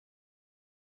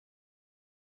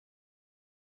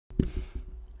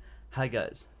Hi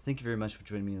guys, thank you very much for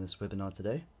joining me in this webinar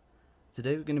today.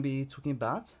 Today we're going to be talking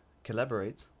about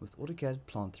collaborate with AutoCAD,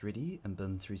 Plant 3D and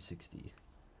BIM 360.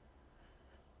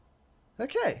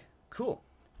 Okay, cool.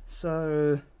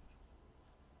 So,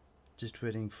 just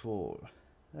waiting for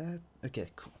that. Okay,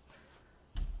 cool.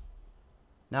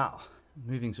 Now,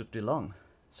 moving swiftly along.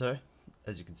 So,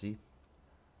 as you can see,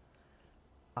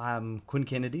 I'm Quinn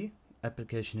Kennedy,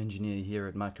 application engineer here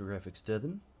at Micrographics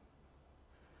Durban.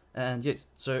 And yes,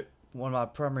 so one of my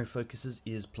primary focuses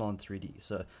is Plant 3D.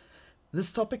 So this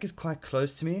topic is quite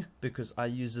close to me because I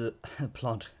use a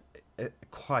Plant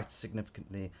quite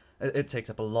significantly. It takes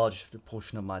up a large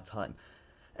portion of my time.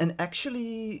 And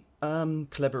actually,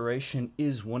 collaboration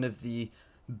is one of the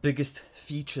biggest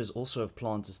features also of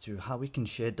Plant as to how we can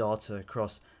share data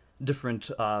across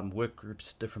different work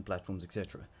groups, different platforms,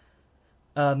 etc.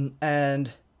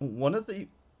 And one of the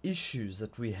issues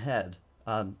that we had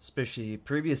especially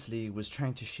previously, was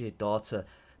trying to share data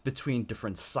between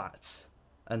different sites.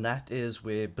 And that is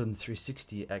where BIM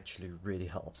 360 actually really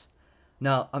helps.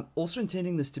 Now, I'm also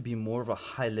intending this to be more of a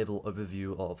high-level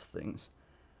overview of things,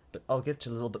 but I'll get to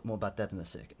a little bit more about that in a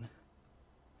second.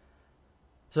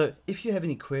 So, if you have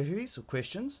any queries or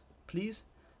questions, please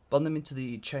bond them into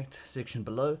the chat section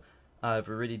below. I've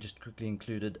already just quickly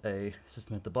included a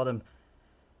system at the bottom.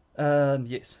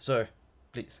 Yes, so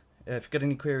please, if you've got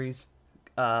any queries,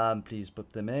 please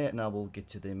put them there and I will get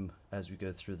to them as we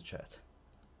go through the chat.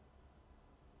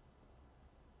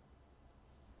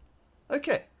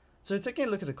 Okay, so taking a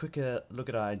look at a quicker look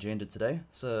at our agenda today.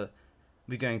 So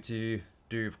we're going to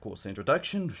do, of course, the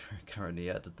introduction, which we're currently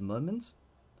at the moment.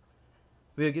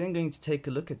 We're again going to take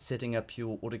a look at setting up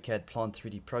your AutoCAD Plant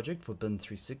 3D project for BIM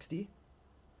 360.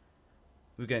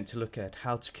 We're going to look at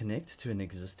how to connect to an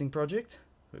existing project.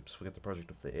 Oops, forget the project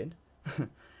off the end.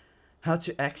 How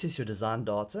to access your design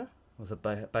data with a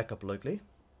backup locally.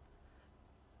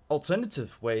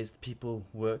 Alternative ways that people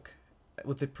work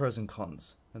with their pros and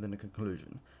cons, and then a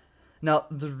conclusion. Now,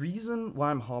 the reason why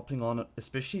I'm harping on it,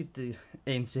 especially at the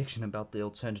end section about the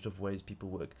alternative ways people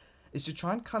work, is to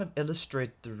try and kind of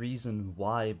illustrate the reason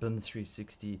why BIM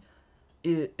 360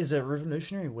 is a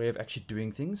revolutionary way of actually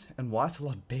doing things, and why it's a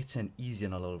lot better and easier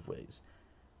in a lot of ways.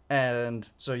 And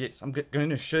so yes, I'm going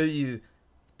to show you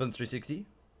BIM 360.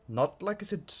 Not, like I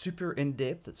said, super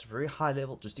in-depth. It's very high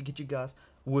level, just to get you guys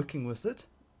working with it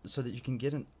so that you can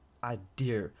get an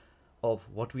idea of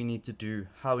what we need to do,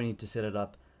 how we need to set it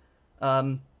up.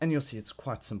 And you'll see it's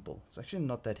quite simple. It's actually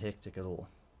not that hectic at all.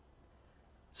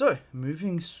 So,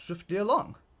 moving swiftly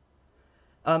along.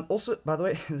 Also, by the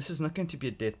way, this is not going to be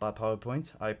a death by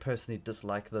PowerPoint. I personally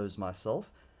dislike those myself.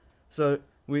 So,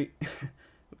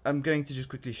 I'm going to just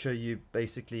quickly show you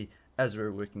basically as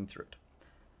we're working through it.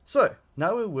 So,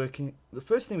 now we're working, the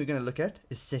first thing we're going to look at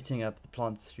is setting up the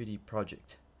Plant 3D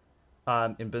project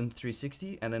in BIM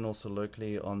 360 and then also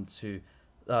locally onto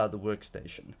the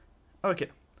workstation. Okay,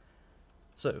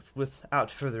 so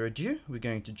without further ado, we're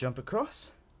going to jump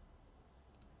across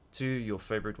to your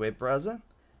favorite web browser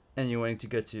and you're going to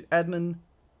go to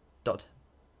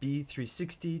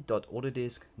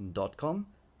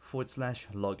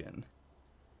admin.b360.autodesk.com/login.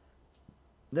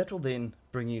 That will then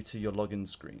bring you to your login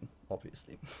screen,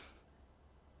 obviously.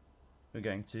 We're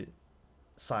going to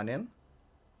sign in.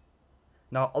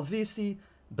 Now, obviously,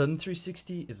 BIM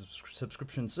 360 is a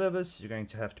subscription service. You're going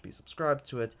to have to be subscribed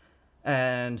to it.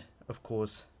 And, of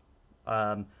course,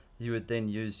 you would then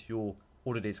use your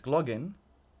Autodesk login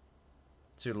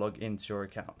to log into your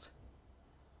account.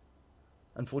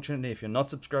 Unfortunately, if you're not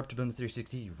subscribed to BIM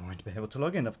 360, you won't be able to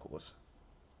log in, of course.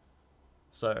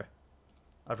 So,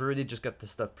 I've already just got this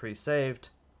stuff pre-saved.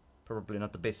 Probably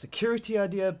not the best security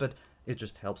idea, but it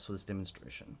just helps for this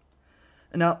demonstration.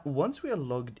 And now, once we are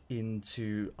logged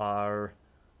into our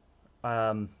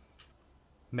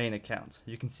main account,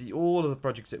 you can see all of the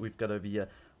projects that we've got over here.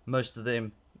 Most of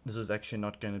them, this is actually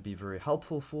not going to be very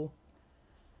helpful for.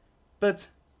 But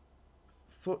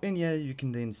for in here, you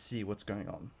can then see what's going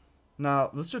on.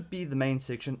 Now, this would be the main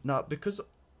section. Now, because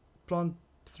Plant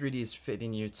 3D is fairly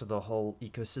new to the whole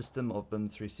ecosystem of BIM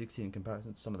 360 in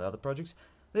comparison to some of the other projects,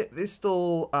 there's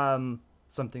still some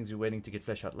things we're waiting to get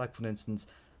fleshed out. Like, for instance,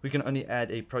 we can only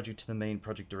add a project to the main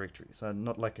project directory, so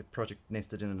not like a project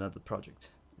nested in another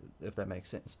project, if that makes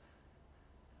sense.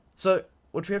 So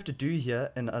what we have to do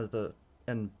here in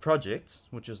projects,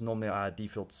 which is normally our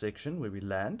default section where we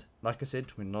land, like I said,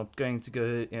 we're not going to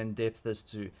go in depth as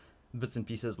to bits and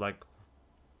pieces like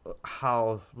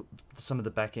how some of the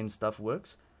back-end stuff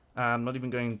works. I'm not even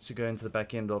going to go into the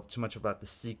back-end of too much about the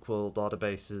SQL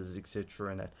databases, etc.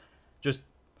 and that. Just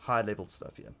high-level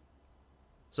stuff here.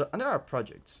 So under our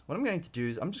projects, what I'm going to do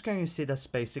is I'm just going to set us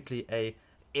basically a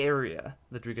area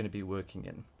that we're going to be working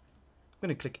in. I'm going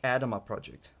to click add on my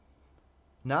project.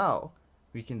 Now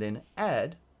we can then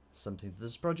add something to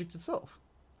this project itself.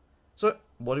 So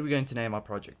what are we going to name our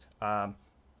project? I'm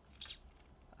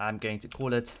going to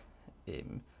call it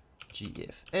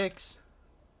MGFX.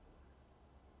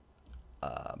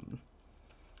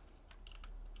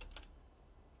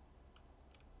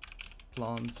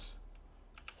 Plants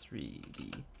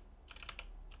 3D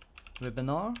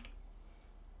webinar.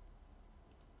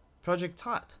 Project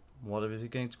type, what are we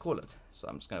going to call it? So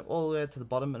I'm just going to go all the way to the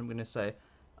bottom and I'm going to say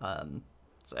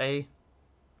it's a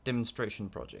demonstration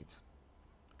project,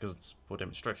 because it's for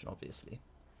demonstration, obviously.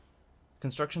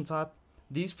 Construction type,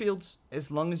 these fields,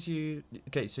 as long as you,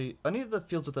 okay, so only the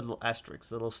fields with the little asterisk,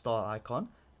 the little star icon,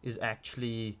 is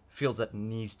actually fields that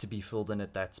needs to be filled in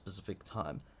at that specific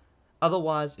time.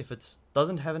 Otherwise, if it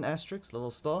doesn't have an asterisk,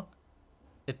 little star,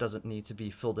 it doesn't need to be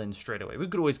filled in straight away. We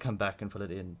could always come back and fill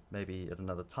it in maybe at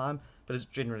another time, but it's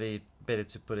generally better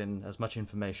to put in as much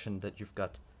information that you've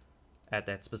got at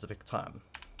that specific time.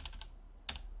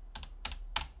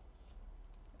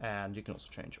 And you can also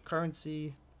change your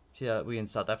currency. Here we're in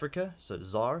South Africa, so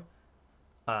ZAR.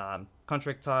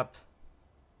 Contract type,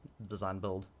 design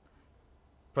build.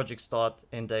 Project start,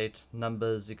 end date,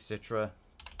 numbers, etc.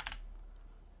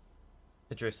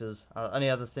 Addresses. Only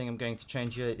other thing I'm going to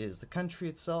change here is the country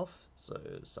itself. So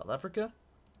South Africa.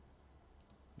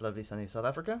 Lovely sunny South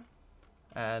Africa.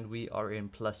 And we are in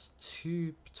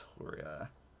 +2 Pretoria.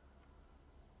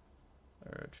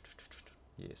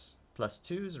 Yes,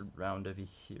 +2 is around over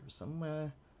here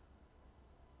somewhere.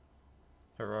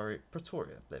 Harare,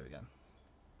 Pretoria. There we go.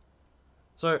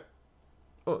 So,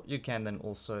 oh, you can then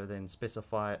also then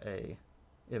specify a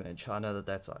image. I know that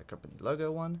that's our company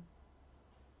logo one.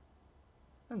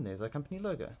 And there's our company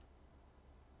logo.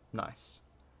 Nice.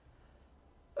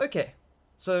 Okay,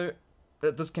 so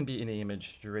this can be any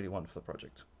image you really want for the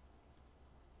project.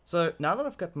 So now that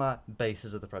I've got my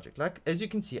basis of the project, like as you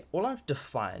can see, all I've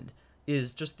defined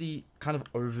is just the kind of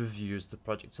overviews of the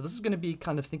project. So this is going to be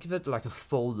kind of, think of it like a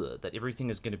folder that everything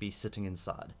is going to be sitting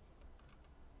inside.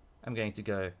 I'm going to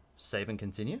go save and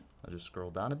continue. I'll just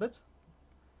scroll down a bit.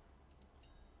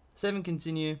 Save and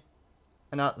continue.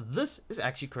 And now this is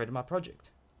actually created my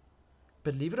project.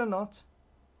 Believe it or not,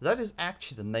 that is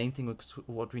actually the main thing with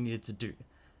what we needed to do.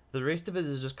 The rest of it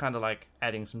is just kind of like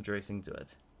adding some dressing to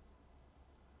it.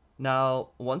 Now,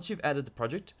 once you've added the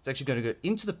project, it's actually going to go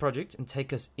into the project and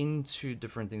take us into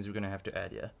different things we're going to have to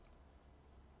add here.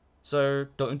 So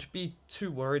don't be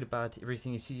too worried about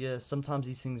everything you see here. Sometimes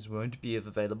these things won't be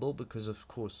available because, of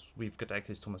course, we've got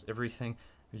access to almost everything.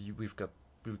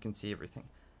 We can see everything.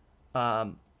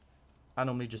 I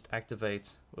normally just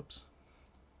activate, whoops.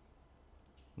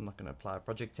 I'm not going to apply a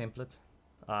project template.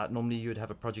 Normally you would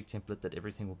have a project template that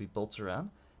everything will be built around.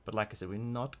 But like I said, we're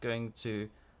not going to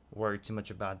worry too much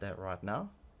about that right now.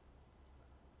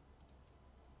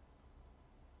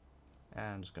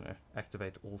 And I'm just going to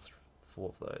activate all 4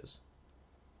 of those.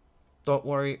 Don't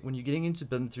worry, when you're getting into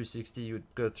BIM 360, you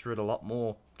would go through it a lot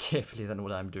more carefully than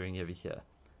what I'm doing over here.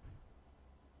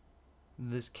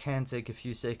 This can take a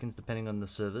few seconds depending on the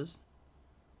servers.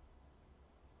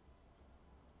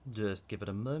 Just give it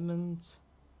a moment.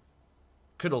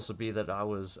 Could also be that I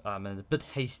was a bit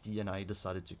hasty and I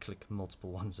decided to click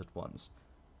multiple ones at once.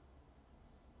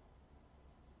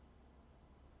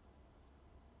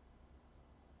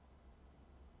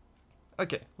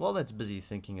 Okay, while that's busy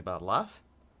thinking about life,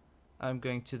 I'm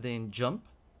going to then jump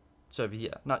to over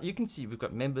here. Now you can see we've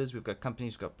got members, we've got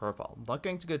companies, we've got profile. I'm not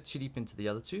going to go too deep into the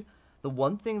other two. The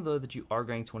one thing though that you are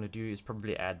going to want to do is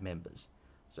probably add members.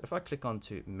 So if I click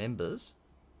onto members,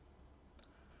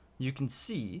 you can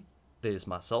see there's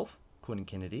myself, Quinn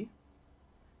Kennedy.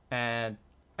 And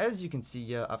as you can see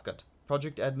here, I've got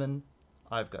project admin,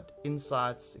 I've got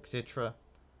insights, etc.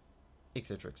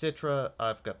 etc, etc.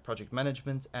 I've got project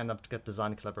management and I've got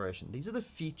design collaboration. These are the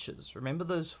features. Remember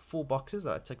those 4 boxes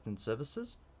that I ticked in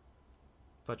services?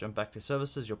 If I jump back to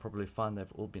services, you'll probably find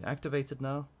they've all been activated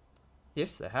now.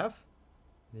 Yes, they have.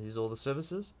 These are all the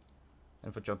services.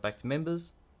 And if I jump back to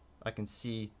members, I can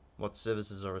see what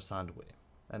services are assigned where,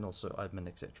 and also admin,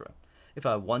 etc. If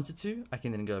I wanted to, I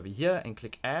can then go over here and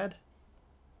click add,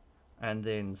 and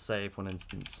then say, for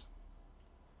instance,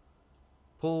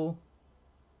 pull,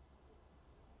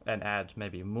 and add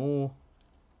maybe more,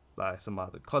 like some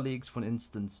other colleagues, for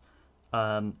instance,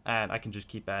 and I can just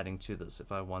keep adding to this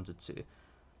if I wanted to.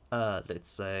 Let's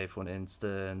say, for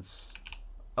instance,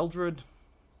 Eldred.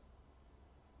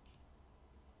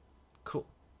 Cool.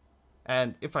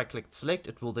 And if I click select,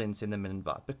 it will then send them an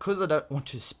invite. Because I don't want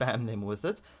to spam them with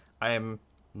it, I am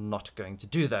not going to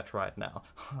do that right now.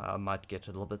 They might get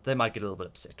a little bit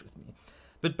upset with me.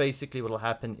 But basically what will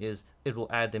happen is it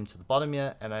will add them to the bottom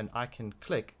here, and then I can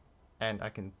click and I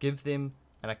can give them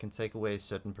and I can take away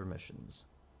certain permissions.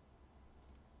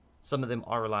 Some of them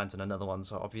are reliant on another one,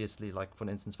 so obviously, like for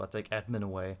instance, if I take admin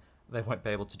away, they won't be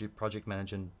able to do project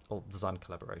management or design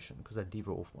collaboration because they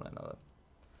lever off one another.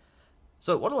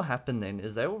 So what will happen then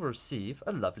is they will receive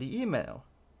a lovely email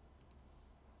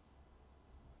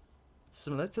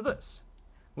similar to this,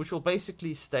 which will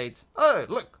basically state, oh,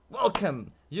 look, welcome,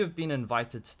 you've been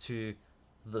invited to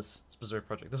this specific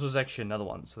project. This was actually another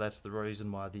one, so that's the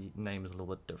reason why the name is a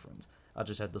little bit different. I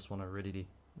just had this one already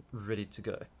ready to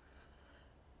go.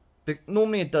 But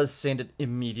normally it does send it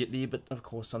immediately, but of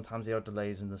course sometimes there are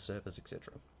delays in the servers,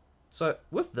 etc. So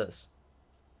with this,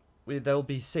 they'll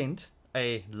be sent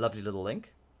a lovely little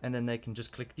link, and then they can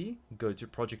just click the go to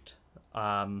project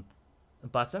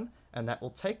button, and that will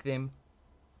take them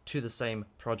to the same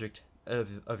project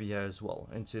over here as well,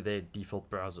 into their default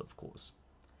browser, of course.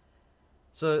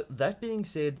 So that being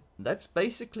said, that's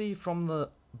basically from the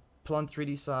Plant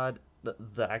 3D side,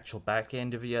 the actual back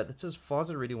end of here. That's as far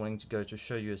as I'm really wanting to go to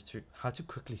show you as to how to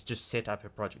quickly just set up a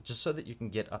project, just so that you can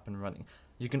get up and running.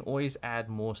 You can always add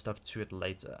more stuff to it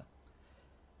later.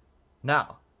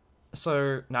 Now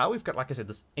we've got, like I said,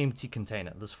 this empty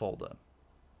container, this folder.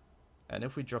 And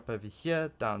if we drop over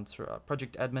here down to our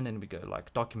project admin and we go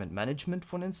like document management,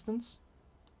 for instance,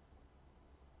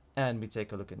 and we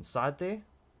take a look inside there,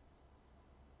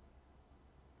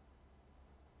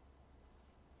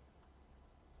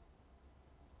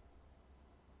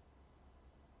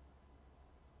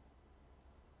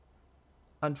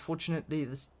 unfortunately,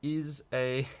 this is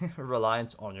a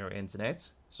reliant on your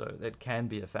internet, so that can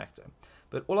be a factor.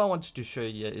 But all I wanted to show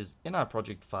you is in our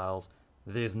project files,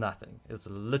 there's nothing. It's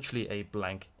literally a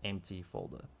blank, empty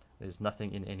folder. There's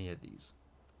nothing in any of these.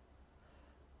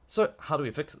 So how do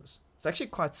we fix this? It's actually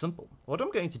quite simple. What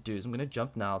I'm going to do is I'm going to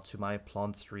jump now to my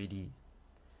Plant 3D.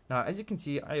 Now, as you can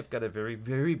see, I've got a very,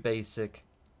 very basic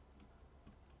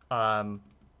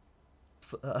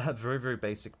a very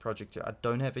basic project here. I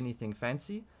don't have anything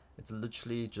fancy. It's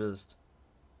literally just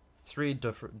 3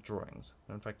 different drawings.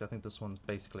 In fact, I think this one's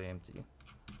basically empty.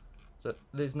 So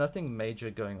there's nothing major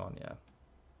going on here.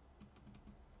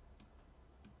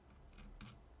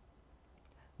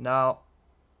 Now,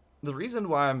 the reason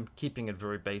why I'm keeping it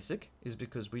very basic is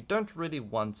because we don't really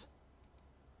want,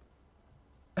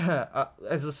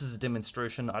 as this is a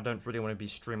demonstration, I don't really want to be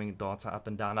streaming data up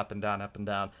and down, up and down, up and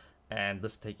down, and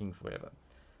this taking forever.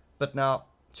 But now,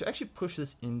 to actually push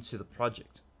this into the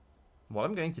project, what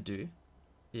I'm going to do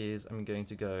is I'm going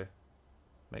to go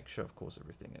make sure, of course,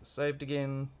 everything is saved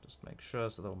again. Just make sure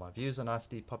so that all my views are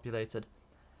nicely populated.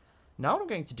 Now what I'm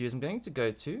going to do is I'm going to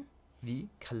go to the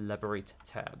Collaborate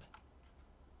tab.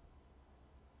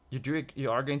 You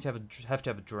are going to have to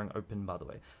have a drawing open, by the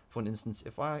way. For instance,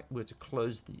 if I were to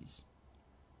close these,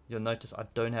 you'll notice I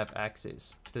don't have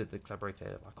access to the Collaborate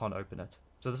tab. I can't open it.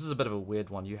 So this is a bit of a weird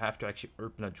one. You have to actually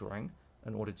open a drawing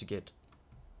in order to get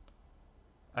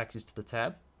access to the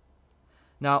tab.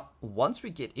 Now, once we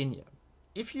get in here,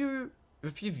 if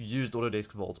you've used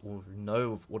Autodesk Vault or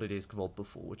know of Autodesk Vault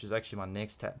before, which is actually my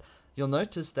next tab, you'll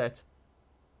notice that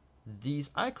these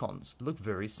icons look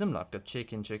very similar. I've got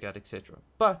check in, check out, etc.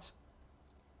 But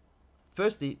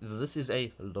firstly, this is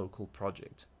a local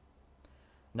project.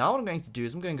 Now what I'm going to do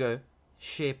is I'm going to go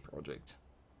share project.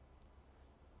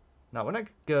 Now when I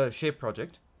go share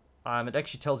project, it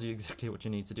actually tells you exactly what you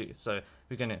need to do. So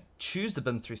we're going to choose the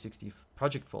BIM 360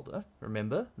 project folder.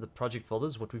 Remember, the project folder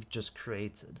is what we've just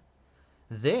created.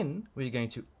 Then we're going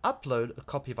to upload a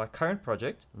copy of our current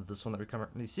project, this one that we're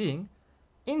currently seeing,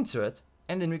 into it,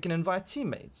 and then we can invite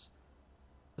teammates.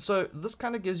 So this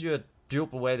kind of gives you a dual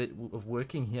way of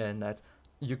working here, in that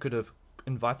you could have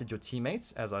invited your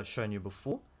teammates, as I've shown you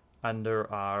before,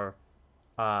 under our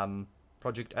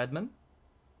project admin.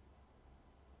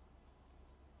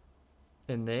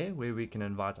 In there, where we can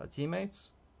invite our teammates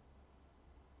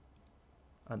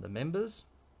under members,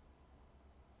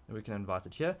 and we can invite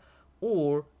it here,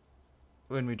 or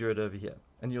when we do it over here,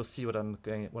 and you'll see what I'm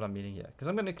meaning here. Because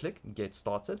I'm going to click get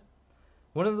started.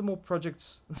 One or more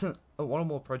projects are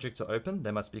open,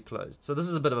 they must be closed. So this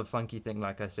is a bit of a funky thing.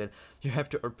 Like I said, you have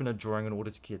to open a drawing in order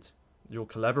to get your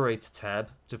Collaborate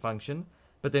tab to function.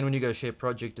 But then when you go share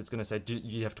project, it's going to say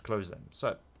you have to close them.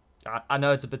 So I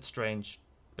know it's a bit strange,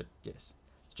 but yes,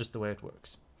 it's just the way it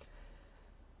works.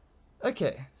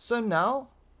 Okay, so now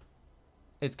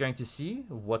it's going to see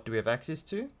what do we have access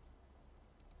to.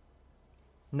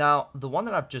 Now, the one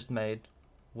that I've just made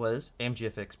was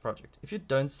MGFX project. If you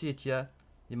don't see it here,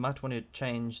 you might want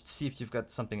to see if you've got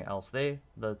something else there.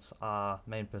 That's our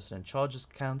main person in charge's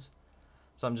account.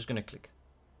 So I'm just going to click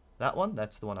that one.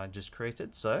 That's the one I just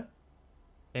created. So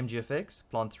MGFX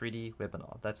Plant 3D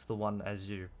webinar. That's the one, as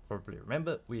you probably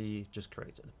remember, we just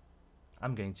created.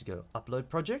 I'm going to go upload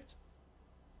project.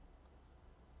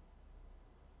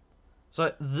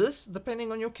 So this,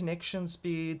 depending on your connection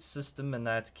speed, system, and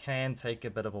that, can take a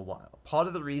bit of a while. Part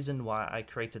of the reason why I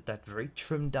created that very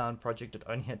trimmed down project, it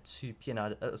only had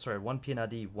one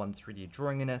PNID, one 3D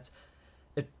drawing in it.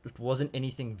 It wasn't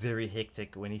anything very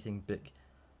hectic or anything big.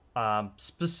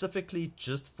 Specifically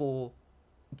just for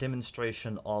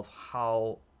demonstration of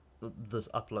how this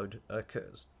upload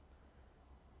occurs.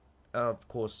 Of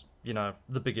course, you know,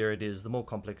 the bigger it is, the more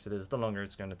complex it is, the longer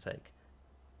it's going to take.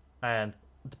 And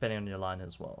depending on your line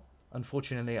as well.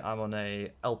 Unfortunately, I'm on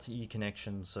a LTE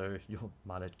connection, so your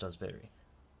mileage does vary.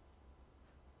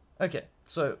 Okay,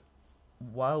 so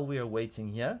while we are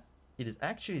waiting here, it is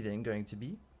actually then going to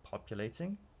be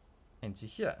populating into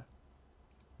here.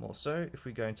 More so if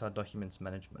we go into our documents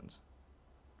management.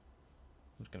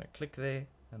 I'm just going to click there,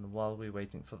 and while we're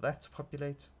waiting for that to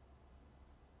populate,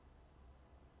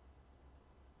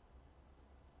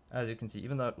 as you can see,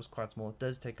 even though it was quite small, it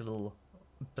does take a little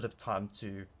bit of time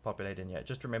to populate in here.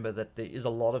 Just remember that there is a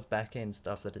lot of back-end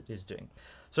stuff that it is doing.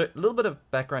 So a little bit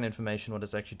of background information, what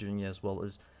it's actually doing here as well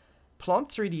is Plant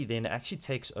 3D then actually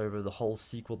takes over the whole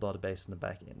SQL database in the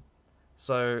back end.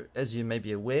 So as you may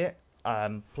be aware,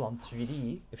 Plant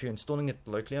 3D, if you're installing it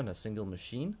locally on a single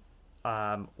machine,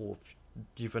 or if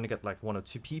you've only got like one or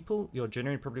two people, you're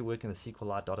generally probably working the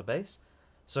SQLite database.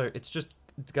 So it's just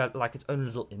got like its own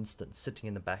little instance sitting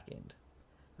in the back end.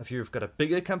 If you've got a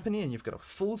bigger company and you've got a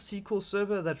full SQL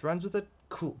server that runs with it,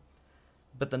 cool.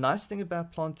 But the nice thing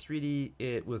about Plant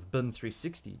 3D with BIM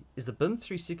 360 is the BIM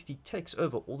 360 takes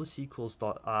over all the SQL's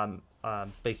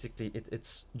basically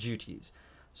its duties.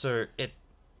 So it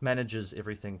manages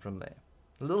everything from there.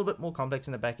 A little bit more complex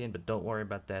in the back end, but don't worry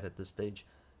about that at this stage.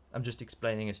 I'm just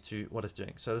explaining as to what it's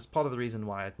doing. So that's part of the reason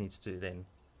why it needs to then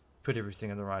put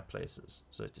everything in the right places,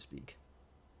 so to speak.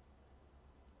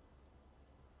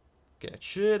 Okay, it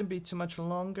shouldn't be too much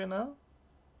longer now.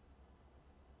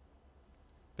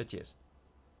 But yes.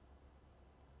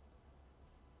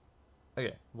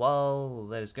 Okay, while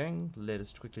that is going, let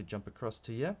us quickly jump across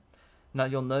to here. Now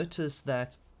you'll notice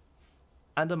that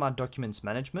under my documents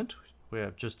management, where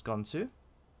I've just gone to,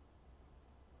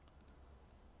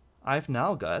 I've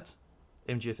now got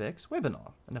MGFX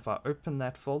webinar. And if I open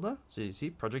that folder, so you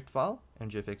see project file,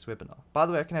 MGFX webinar. By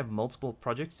the way, I can have multiple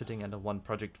projects sitting under one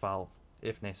project file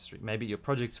if necessary. Maybe your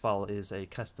projects file is a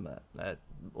customer. That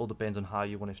all depends on how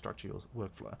you want to structure your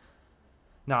workflow.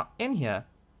 Now in here,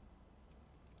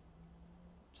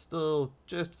 still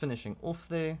just finishing off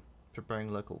there,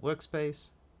 preparing local workspace.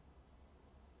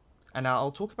 And now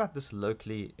I'll talk about this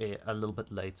locally a little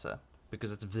bit later,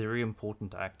 because it's very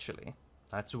important actually.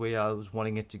 That's where I was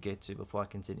wanting it to get to before I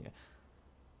continue.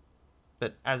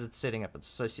 But as it's setting up its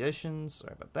associations,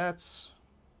 sorry about that.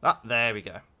 Ah, there we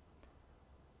go.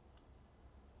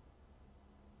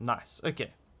 Nice,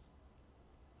 okay.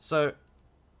 So,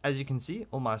 as you can see,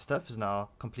 all my stuff is now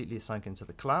completely sunk into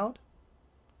the cloud.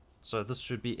 So this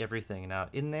should be everything now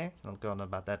in there. I'll go on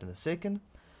about that in a second.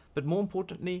 But more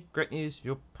importantly, great news,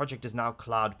 your project is now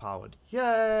cloud powered.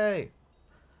 Yay!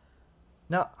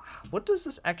 Now, what does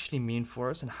this actually mean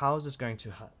for us, and how is this going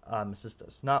to assist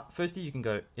us? Now, firstly, you can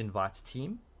go invite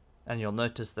team, and you'll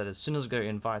notice that as soon as I go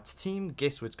invite team,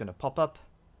 guess what's going to pop up?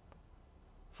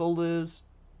 Folders.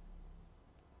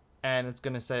 And it's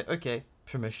going to say, okay,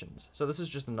 permissions. So this is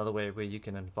just another way where you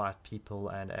can invite people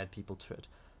and add people to it.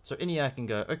 So in here I can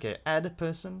go, okay, add a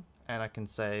person, and I can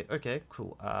say, okay,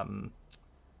 cool.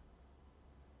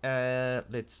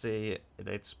 Let's see,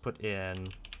 let's put in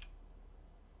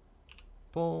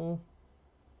Paul.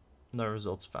 No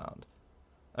results found.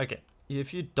 Okay,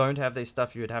 if you don't have their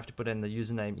stuff, you would have to put in the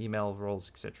username, email, roles,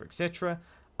 etc., etc.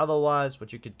 Otherwise,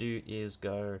 what you could do is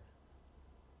go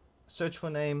search for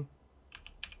name.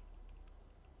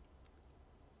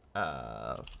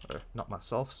 Not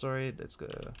myself, sorry. Let's go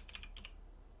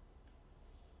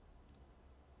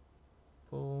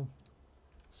Paul.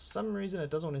 For some reason it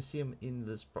doesn't want to see him in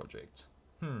this project.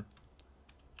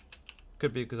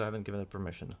 Could be because I haven't given it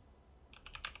permission.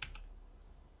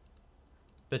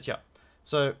 But yeah,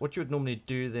 so what you would normally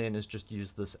do then is just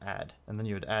use this add, and then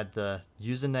you would add the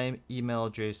username, email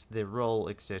address, their role,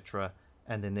 etc.,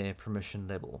 and then their permission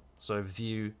level. So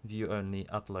view, view only,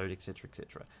 upload, etc.,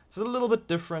 etc. It's a little bit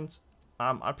different.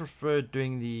 I prefer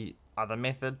doing the other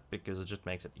method because it just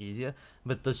makes it easier,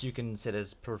 but this you can set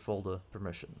as per folder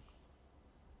permission.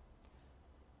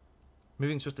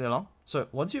 moving swiftly along. So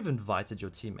once you've invited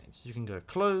your teammates, you can go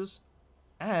close,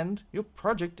 and your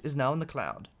project is now in the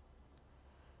cloud.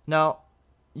 Now,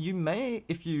 you may,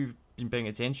 if you've been paying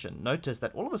attention, notice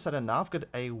that all of a sudden now I've got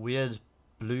a weird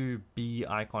blue B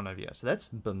icon over here. So that's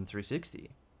BIM 360.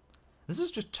 This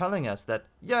is just telling us that,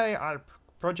 yay, our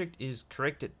project is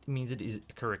correct. It means it is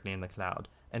correctly in the cloud.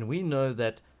 And we know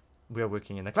that we are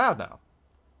working in the cloud now.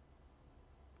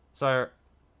 So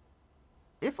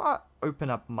if I open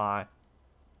up my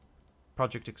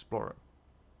Project Explorer,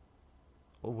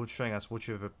 or showing us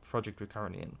whichever project we're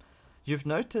currently in, you've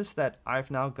noticed that I've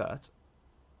now got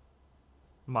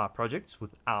my projects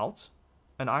without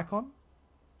an icon,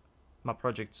 my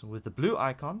projects with the blue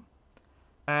icon,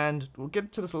 and we'll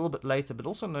get to this a little bit later, but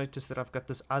also notice that I've got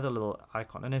this other little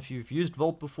icon. And if you've used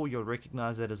Vault before, you'll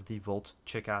recognize that as the Vault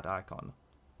checkout icon,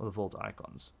 or the Vault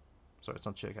icons. Sorry, it's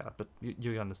not checkout, but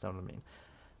you understand what I mean.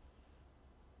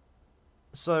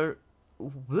 So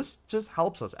this just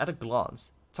helps us, at a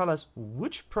glance, tell us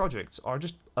which projects are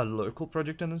just a local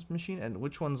project on this machine and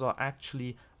which ones are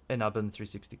actually in our BIM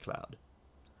 360 cloud.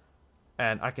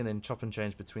 And I can then chop and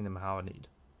change between them how I need.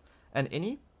 And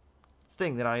any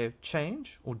thing that I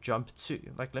change or jump to,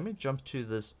 like let me jump to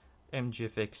this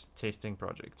MGFX testing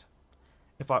project.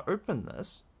 If I open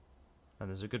this, and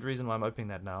there's a good reason why I'm opening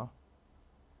that now.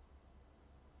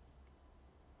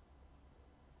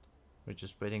 We're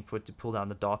just waiting for it to pull down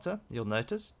the data. You'll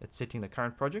notice it's setting the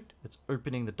current project. It's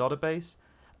opening the database.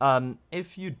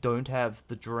 If you don't have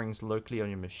the drawings locally on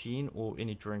your machine or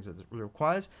any drawings that it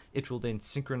requires, it will then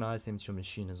synchronize them to your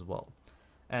machine as well.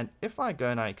 And if I go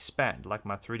and I expand, like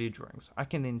my 3D drawings, I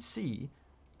can then see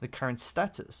the current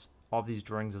status of these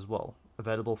drawings as well.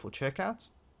 Available for checkout,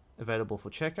 available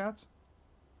for checkout.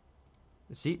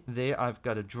 You see, there I've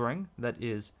got a drawing that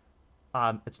is,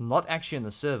 it's not actually in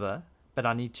the server, but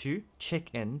I need to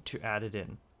check in to add it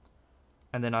in.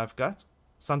 And then I've got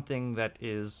something that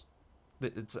is,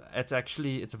 it's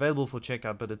available for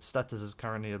checkout, but its status is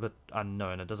currently a bit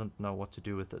unknown. It doesn't know what to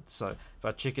do with it. So if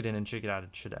I check it in and check it out, it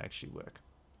should actually work.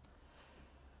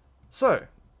 So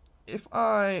if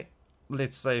I,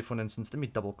 let's say for instance, let me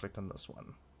double click on this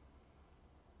one.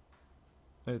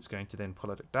 It's going to then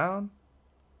pull it down.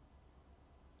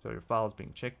 So your file is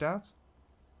being checked out.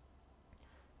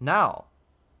 Now,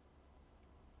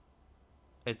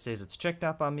 it says it's checked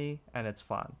out by me and it's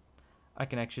fine. I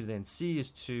can actually then see as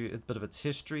to a bit of its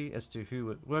history as to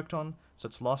who it worked on. So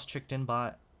it's last checked in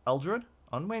by Eldred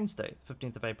on Wednesday,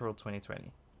 15th of April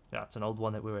 2020. Yeah, it's an old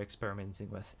one that we were experimenting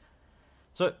with.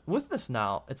 So with this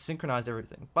now, it's synchronized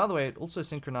everything. By the way, it also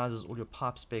synchronizes all your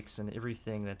pipe specs and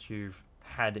everything that you've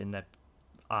had in that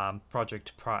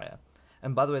project prior.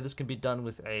 And by the way, this can be done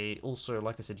with also,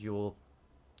 like I said, your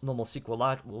normal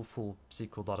SQLite or full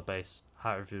SQL database,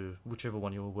 whichever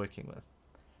one you were working with.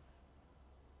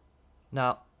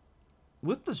 Now,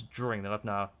 with this drawing that I've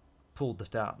now pulled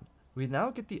it down, we now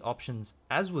get the options,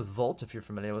 as with Vault, if you're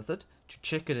familiar with it, to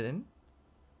check it in.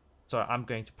 So I'm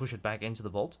going to push it back into the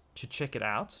Vault to check it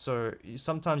out. So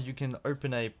sometimes you can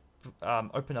open a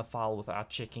file without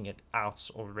checking it out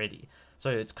already. So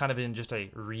it's kind of in just a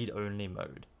read-only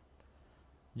mode.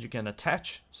 You can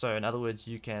attach, so in other words,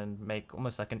 you can make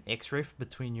almost like an XREF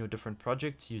between your different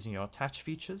projects using your attach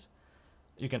features.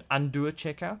 You can undo a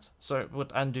checkout. So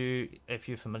what undo, if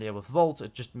you're familiar with Vault,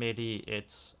 it just merely,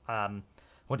 it's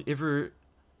what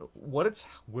it's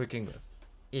working with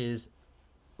is,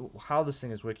 how this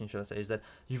thing is working, should I say, is that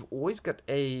you've always got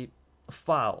a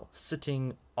file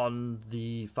sitting on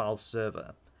the file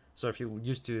server. So if you're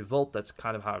used to Vault, that's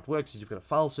kind of how it works, is you've got a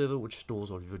file server which stores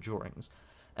all of your drawings.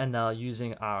 And now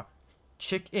using our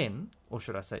check-in, or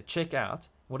should I say check-out,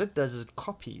 what it does is it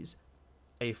copies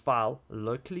a file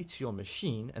locally to your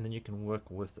machine, and then you can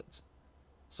work with it.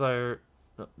 So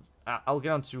I'll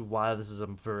get on to why this is a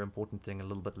very important thing a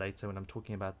little bit later when I'm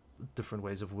talking about different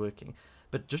ways of working.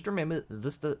 But just remember,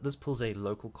 this pulls a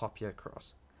local copy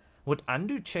across. What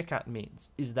undo checkout means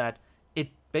is that it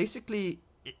basically,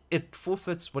 it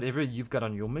forfeits whatever you've got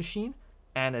on your machine,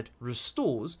 and it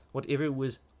restores whatever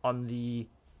was on the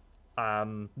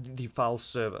file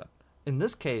server. In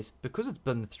this case, because it's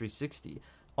BIM 360,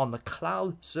 on the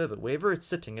cloud server, wherever it's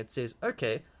sitting, it says,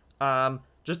 okay,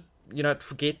 just,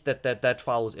 forget that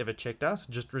file was ever checked out.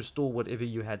 Just restore whatever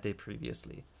you had there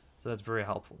previously. So that's very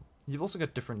helpful. You've also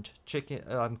got different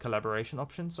collaboration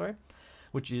options,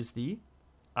 which is the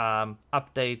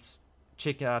updates,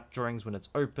 check out drawings when it's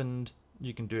opened.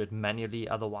 You can do it manually,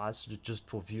 otherwise just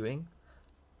for viewing.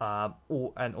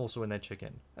 And also when they check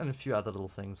in, and a few other little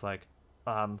things like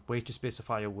where to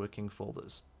specify your working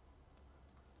folders.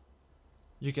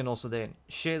 You can also then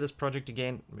share this project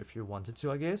again if you wanted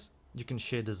to, I guess. You can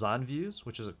share design views,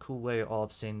 which is a cool way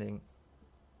of sending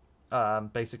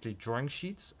basically drawing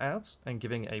sheets out and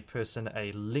giving a person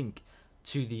a link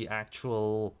to the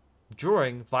actual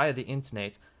drawing via the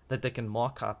internet that they can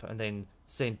mark up and then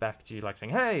send back to you, like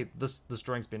saying, hey, this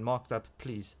drawing's been marked up,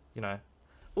 please, you know,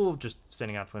 or just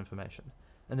sending out for information.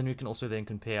 And then we can also then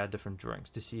compare our different drawings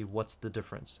to see what's the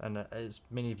difference. And as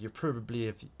many of you probably,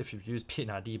 if you've used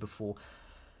PNID before,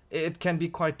 it can be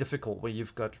quite difficult where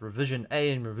you've got revision A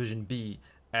and revision B,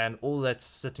 and all that's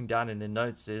sitting down in the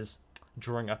notes is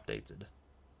drawing updated.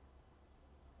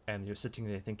 And you're sitting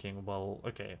there thinking, well,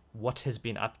 okay, what has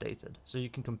been updated? So you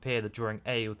can compare the drawing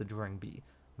A with the drawing B.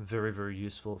 Very, very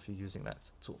useful if you're using that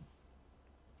tool.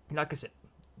 Like I said,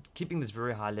 keeping this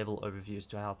very high level overview as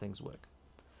to how things work.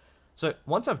 So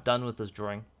once I've done with this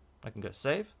drawing, I can go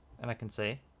save, and I can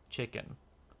say check in.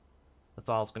 The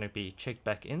file's going to be checked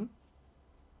back in.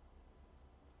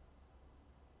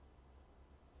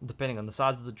 Depending on the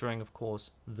size of the drawing, of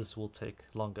course, this will take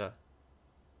longer.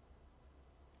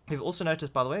 You've also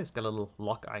noticed, by the way, it's got a little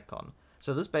lock icon.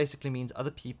 So this basically means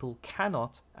other people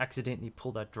cannot accidentally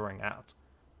pull that drawing out.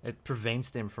 It prevents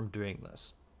them from doing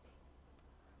this.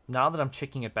 Now that I'm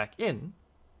checking it back in,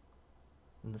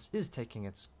 and this is taking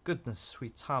its goodness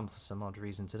sweet time for some odd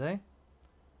reason today,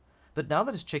 but now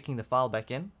that it's checking the file back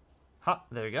in,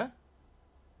 there we go.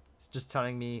 It's just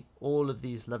telling me all of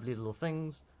these lovely little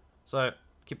things. So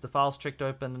keep the files checked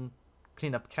open,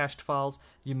 clean up cached files.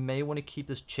 You may want to keep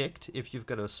this checked if you've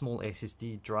got a small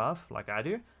SSD drive like I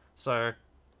do. So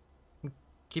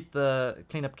keep the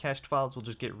clean up cached files, will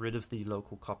just get rid of the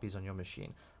local copies on your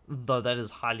machine. Though that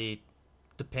is highly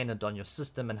dependent on your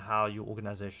system and how your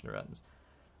organization runs.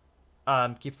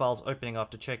 Keep files opening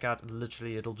after checkout.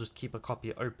 Literally, it'll just keep a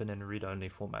copy open in read-only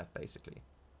format, basically.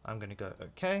 I'm going to go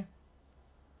OK.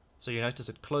 So you notice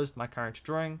it closed my current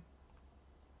drawing.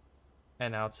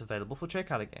 And now it's available for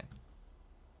checkout again.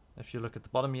 If you look at the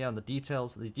bottom here on the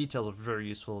details, these details are very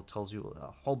useful. It tells you a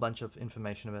whole bunch of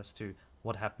information as to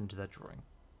what happened to that drawing.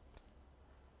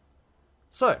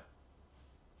 So,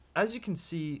 as you can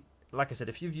see, like I said,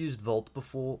 if you've used Vault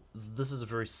before, this is a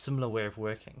very similar way of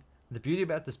working. The beauty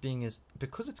about this being is,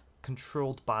 because it's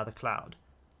controlled by the cloud,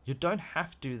 you don't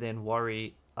have to then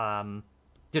worry,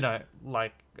 you know,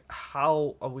 like,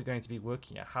 how are we going to be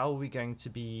working here? How are we going to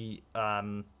be,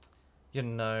 you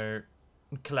know,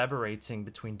 collaborating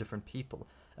between different people?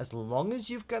 As long as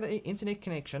you've got an internet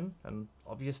connection, and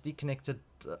obviously connected,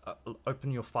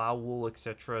 open your firewall,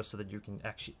 etc., so that you can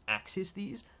actually access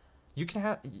these, you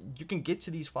can get to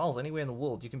these files anywhere in the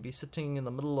world. You can be sitting in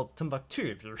the middle of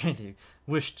Timbuktu if you really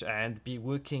wished, and be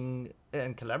working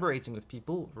and collaborating with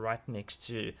people right next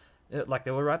to, like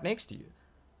they were right next to you.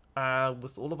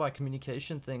 With all of our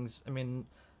communication things, I mean,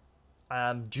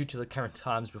 due to the current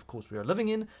times, of course, we are living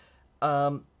in,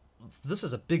 this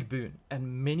is a big boon,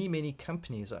 and many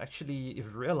companies actually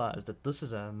have realized that this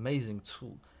is an amazing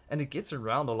tool, and it gets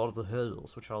around a lot of the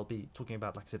hurdles, which I'll be talking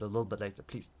about, like I said, a little bit later.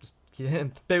 Please just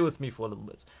bear with me for a little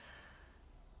bit.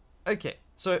 Okay,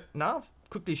 so now I've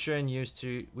quickly shown you as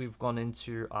to, we've gone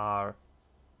into our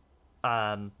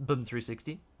BIM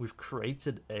 360. We've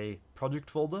created a project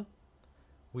folder.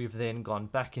 We've then gone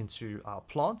back into our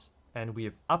plant, and we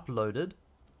have uploaded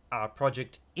our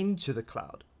project into the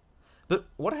cloud. But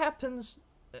what happens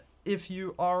if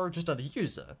you are just a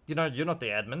user? You know, you're not the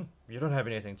admin. You don't have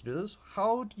anything to do this.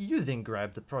 How do you then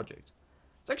grab the project?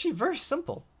 It's actually very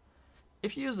simple.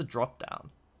 If you use the drop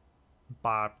down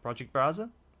by project browser,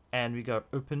 and we go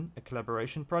open a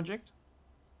collaboration project,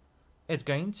 it's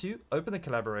going to open the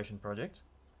collaboration project.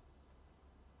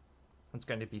 It's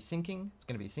going to be syncing. It's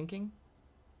going to be syncing.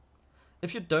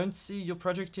 If you don't see your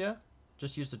project here,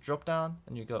 just use the drop down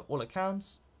and you go all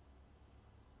accounts.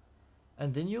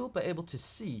 And then you'll be able to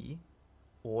see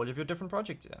all of your different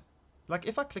projects here. Like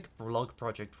if I click blog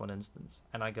project, for instance,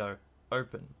 and I go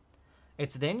open,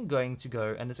 it's then going to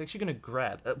go, and it's actually going to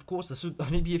grab. Of course, this would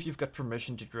only be if you've got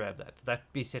permission to grab that. That'd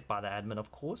be set by the admin,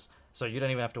 of course. So you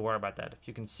don't even have to worry about that. If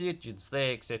you can see it, it's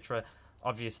there, etc.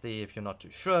 Obviously, if you're not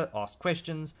too sure, ask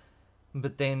questions.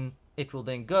 But then it will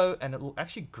then go, and it will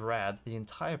actually grab the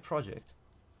entire project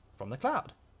from the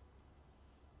cloud.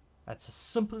 That's as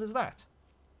simple as that.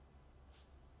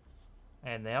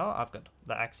 And now I've got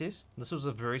the access. This was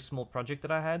a very small project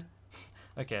that I had.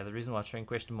 Okay, the reason why I'm showing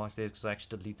question marks there is because I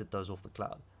actually deleted those off the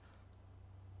cloud,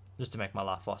 just to make my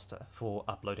life faster for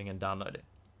uploading and downloading.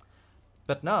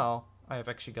 But now I have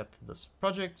actually got this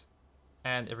project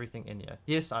and everything in here.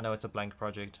 Yes, I know it's a blank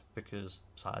project because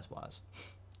size-wise,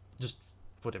 just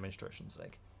for demonstration's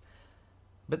sake.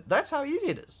 But that's how easy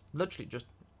it is. Literally just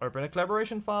open a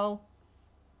collaboration file,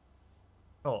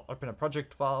 or open a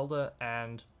project folder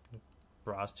and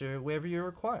browse to wherever you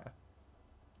require.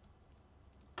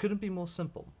 Couldn't be more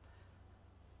simple.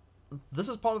 This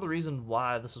is part of the reason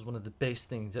why this is one of the best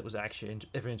things that was actually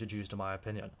ever introduced, in my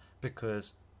opinion,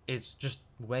 because it just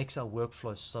makes our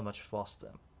workflow so much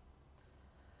faster.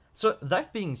 So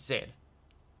that being said,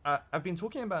 I've been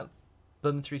talking about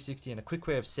BIM 360 and a quick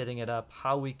way of setting it up,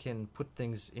 how we can put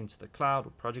things into the cloud, or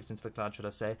projects into the cloud, should I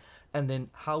say, and then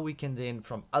how we can then,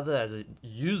 from other as a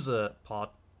user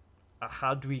part,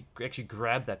 how do we actually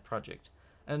grab that project?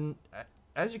 And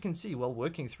as you can see while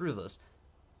working through this,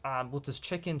 with this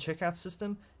check-in, check-out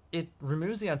system, it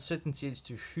removes the uncertainty as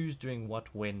to who's doing what,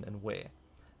 when, and where,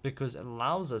 because it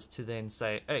allows us to then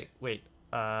say, hey, wait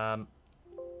a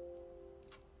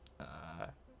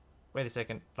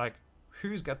second, like,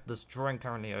 who's got this drawing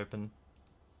currently open?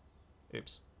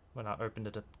 Oops, when I opened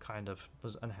it, it kind of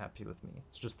was unhappy with me.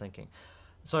 It's just thinking.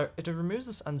 So it removes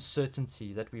this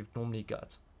uncertainty that we've normally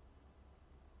got.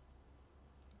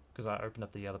 Because I opened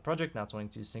up the other project, now it's wanting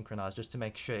to synchronize just to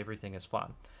make sure everything is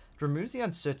fine. It removes the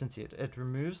uncertainty. It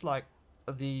removes like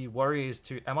the worry as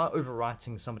to, am I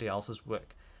overwriting somebody else's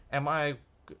work? Am I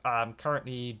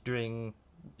currently doing,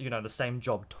 the same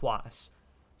job twice?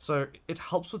 So it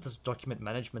helps with this document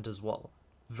management as well.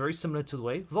 Very similar to the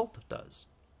way Vault does.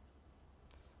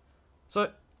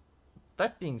 So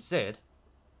that being said,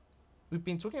 we've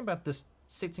been talking about this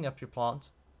setting up your plant.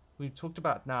 We've talked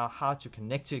about now how to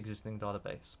connect to existing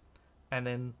database, and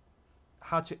then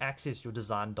how to access your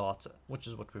design data, which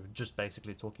is what we're just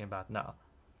basically talking about now.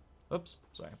 Oops,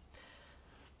 sorry.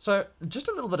 So just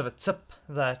a little bit of a tip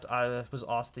that I was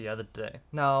asked the other day.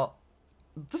 Now,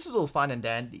 this is all fine and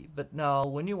dandy, but now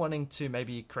when you're wanting to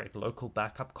maybe create local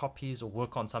backup copies or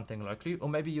work on something locally, or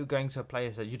maybe you're going to a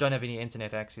place that you don't have any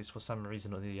internet access for some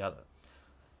reason or the other,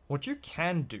 what you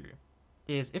can do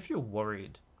is, if you're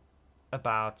worried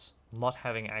about not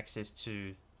having access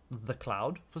to the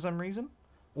cloud for some reason,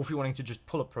 or if you're wanting to just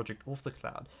pull a project off the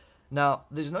cloud. Now,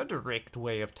 there's no direct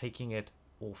way of taking it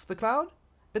off the cloud,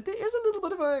 but there is a little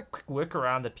bit of a quick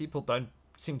workaround that people don't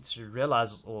seem to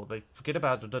realize, or they forget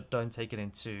about it, or don't take it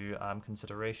into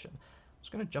consideration. I'm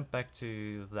just going to jump back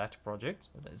to that project.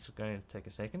 It's going to take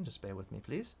a second, just bear with me,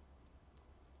 please.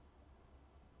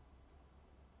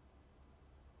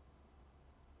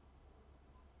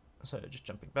 So just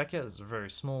jumping back here, this is a very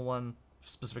small one,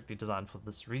 specifically designed for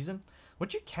this reason.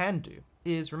 What you can do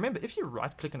is, remember, if you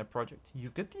right click on a project,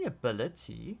 you've got the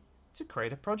ability to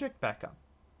create a project backup.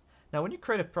 Now when you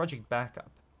create a project backup,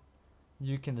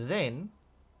 you can then,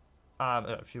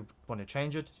 if you want to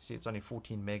change it, you see it's only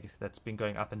 14 meg, that's been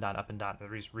going up and down, the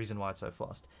reason why it's so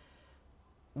fast.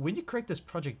 When you create this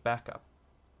project backup,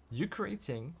 you're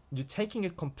taking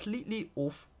it completely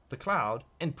off the cloud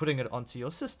and putting it onto your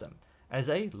system as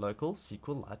a local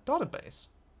SQLite database.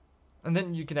 And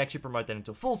then you can actually promote that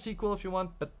into full SQL if you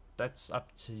want, but that's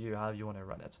up to you how you want to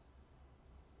run it.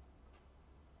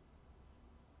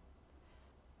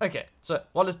 Okay, so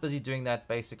while it's busy doing that,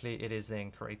 basically it is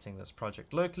then creating this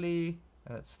project locally,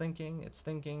 and it's thinking.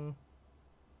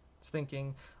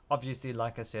 Obviously,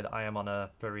 like I said, I am on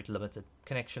a very limited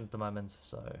connection at the moment,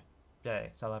 so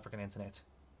yay, South African internet.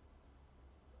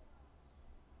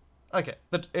 Okay,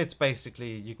 but it's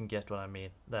basically, you can get what I mean,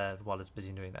 that while it's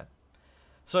busy doing that.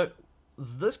 So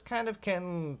this kind of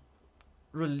can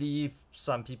relieve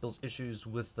some people's issues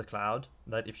with the cloud,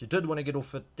 that if you did want to get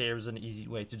off it, there's an easy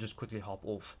way to just quickly hop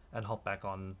off and hop back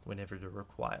on whenever you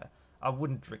require. I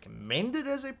wouldn't recommend it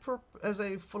as a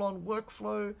full-on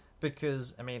workflow,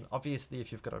 because, I mean, obviously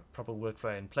if you've got a proper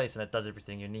workflow in place and it does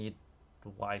everything you need,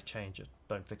 why change it?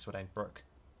 Don't fix what ain't broke.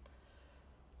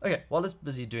 Okay, while it's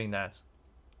busy doing that,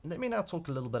 let me now talk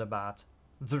a little bit about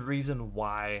the reason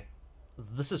why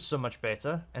this is so much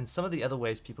better and some of the other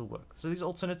ways people work. So these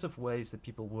alternative ways that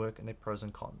people work and their pros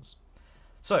and cons.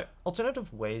 So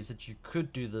alternative ways that you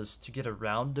could do this to get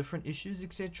around different issues,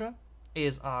 etc.,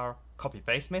 is our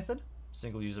copy-paste method,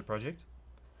 single user project,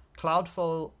 cloud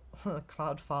file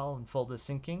and folder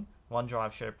syncing,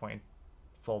 OneDrive, SharePoint,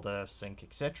 folder sync,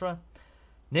 etc.,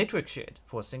 network shared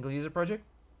for a single user project,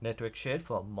 network shared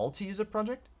for a multi-user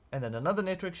project, and then another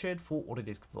network shared for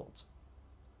Autodesk Vault.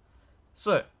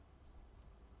 So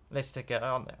let's take it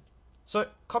on there. So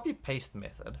copy-paste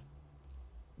method.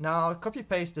 Now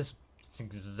copy-paste is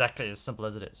exactly as simple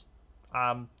as it is.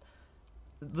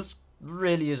 This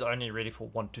really is only ready for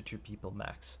 1 to 2 people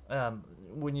max.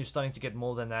 When you're starting to get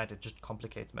more than that, it just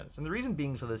complicates matters. And the reason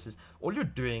being for this is, all you're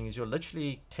doing is you're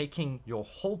literally taking your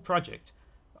whole project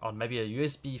on maybe a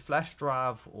USB flash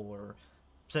drive, or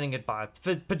sending it by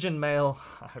pigeon mail,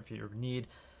 if you need,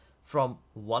 from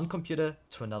one computer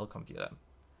to another computer.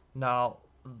 Now,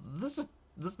 this is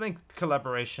this makes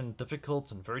collaboration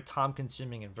difficult and very time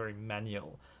consuming and very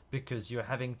manual, because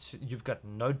you've got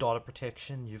no data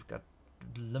protection, you've got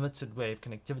limited way of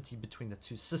connectivity between the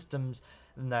two systems,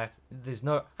 and that there's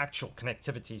no actual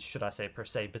connectivity, should I say, per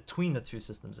se, between the two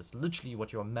systems. It's literally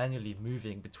what you're manually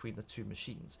moving between the two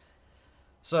machines.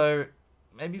 So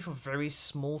maybe for very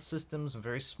small systems,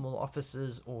 very small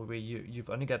offices, or where you've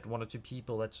only got one or two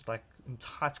people that's like in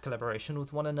tight collaboration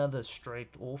with one another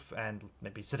straight off and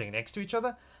maybe sitting next to each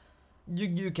other,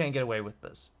 you can get away with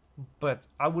this. But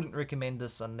I wouldn't recommend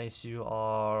this unless you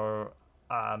are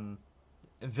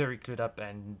very clued up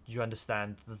and you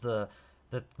understand that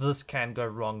this can go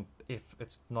wrong if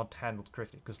it's not handled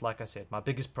correctly. Because like I said, my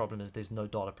biggest problem is there's no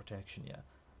data protection here.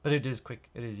 But it is quick,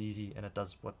 it is easy, and it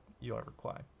does what you are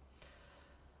required.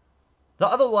 The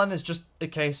other one is just a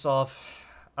case of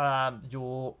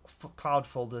your cloud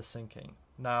folder syncing.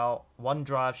 Now,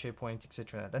 OneDrive, SharePoint,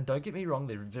 etc. And don't get me wrong,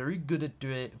 they're very good at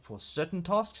doing it for certain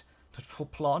tasks, but for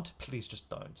plant, please just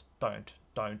don't.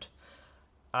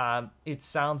 It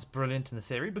sounds brilliant in the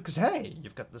theory because, hey,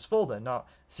 you've got this folder. Now,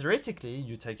 theoretically,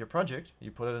 you take your project, you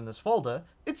put it in this folder,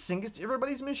 it syncs to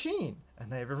everybody's machine,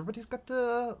 and everybody's got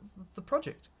the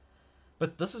project.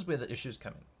 But this is where the issues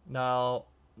come in. Now,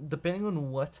 depending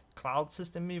on what cloud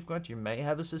system you've got, you may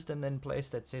have a system in place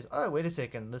that says, oh, wait a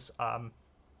second, this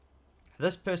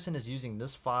person is using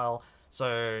this file,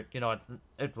 so,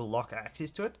 it will lock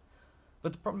access to it.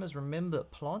 But the problem is, remember,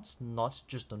 Plant's not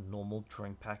just a normal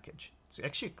drawing package. It's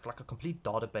actually like a complete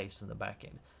database in the back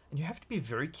end. And you have to be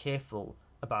very careful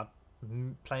about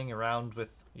playing around with,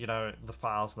 the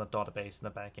files in the database in the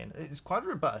back end. It's quite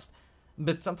robust,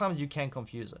 but sometimes you can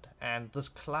confuse it. And this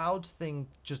cloud thing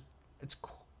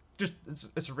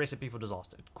it's a recipe for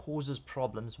disaster. It causes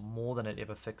problems more than it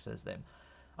ever fixes them.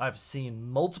 I've seen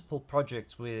multiple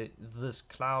projects where this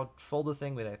cloud folder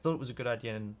thing, where they thought it was a good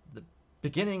idea in the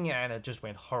beginning and it just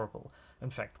went horrible. In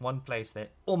fact, one place they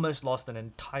almost lost an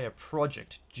entire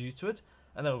project due to it,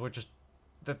 and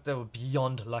they were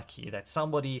beyond lucky that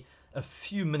somebody a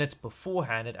few minutes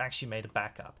beforehand had actually made a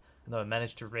backup, and they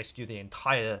managed to rescue the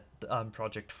entire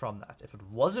project from that. If it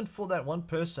wasn't for that one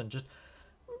person just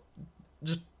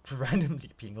randomly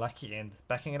being lucky and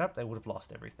backing it up, they would have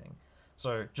lost everything.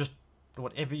 So just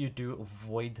whatever you do,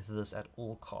 avoid this at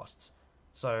all costs.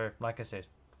 So like I said,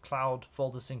 cloud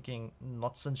folder syncing,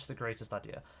 not such the greatest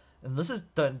idea. And this is,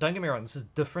 don't get me wrong, this is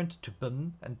different to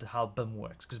BIM and how BIM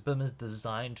works, because BIM is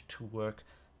designed to work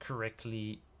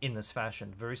correctly in this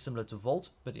fashion, very similar to Vault,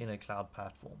 but in a cloud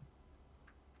platform.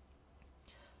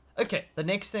 Okay, the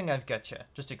next thing I've got here,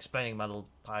 just explaining my little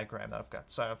diagram that I've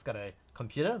got. So I've got a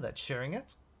computer that's sharing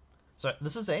it. So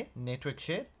this is a network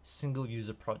shared single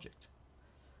user project.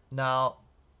 Now,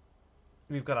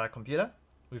 we've got our computer,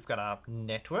 we've got our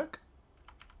network.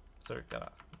 So we've got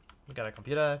our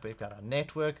computer, we've got our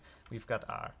network, we've got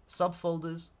our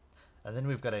subfolders, and then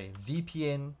we've got a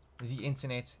VPN, the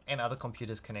internet, and other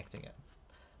computers connecting it.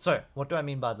 So what do I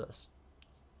mean by this?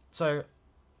 So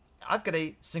I've got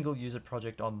a single user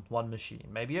project on one machine,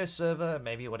 maybe a server,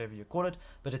 maybe whatever you call it,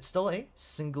 but it's still a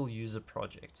single user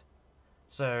project.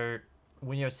 So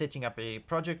when you're setting up a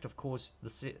project, of course,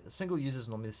 the single user is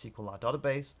normally the SQLite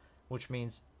database, which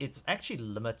means it's actually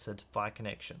limited by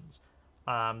connections.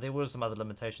 There were some other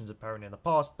limitations apparently in the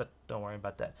past, but don't worry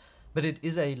about that. But it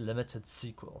is a limited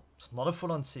SQL. It's not a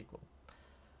full-on SQL.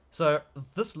 So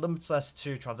this limits us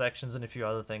to transactions and a few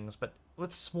other things, but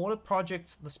with smaller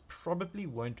projects, this probably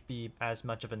won't be as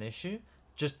much of an issue.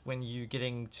 Just when you're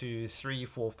getting to 3,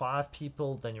 4, 5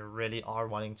 people, then you really are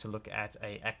wanting to look at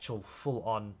a actual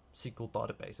full-on SQL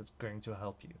database. It's going to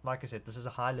help you. Like I said, this is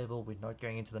a high level. We're not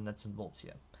going into the nuts and bolts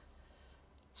here.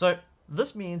 So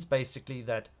this means basically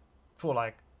that for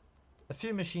like a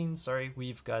few machines,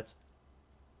 we've got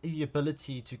the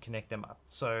ability to connect them up.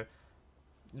 So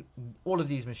all of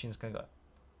these machines can go.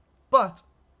 But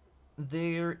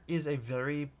there is a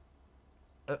very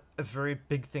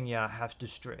big thing here I have to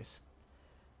stress.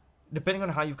 Depending on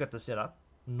how you've got this set up,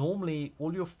 normally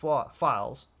all your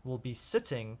files will be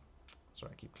sitting,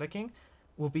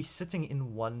 will be sitting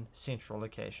in one central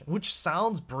location, which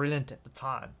sounds brilliant at the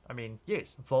time. I mean,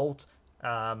 yes, Vault,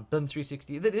 BIM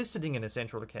 360, that is sitting in a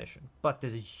central location, but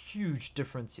there's a huge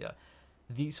difference here.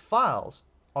 These files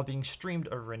are being streamed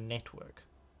over a network,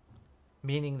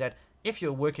 meaning that if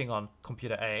you're working on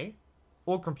computer A,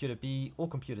 or computer B, or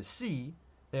computer C,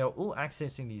 they are all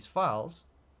accessing these files.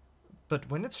 But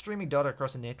when it's streaming data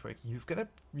across a network, you've got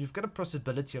a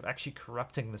possibility of actually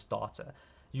corrupting this data.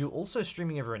 You're also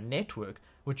streaming over a network,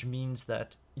 which means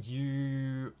that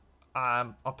you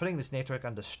are putting this network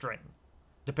under strain.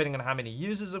 Depending on how many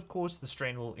users, of course, the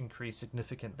strain will increase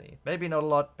significantly. Maybe not a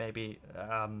lot, maybe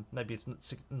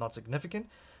it's not significant,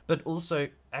 but also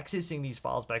accessing these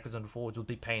files backwards and forwards will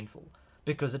be painful,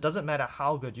 because it doesn't matter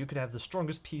how good you could have the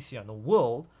strongest PC in the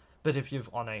world, but if you're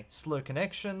on a slow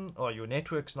connection or your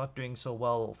network's not doing so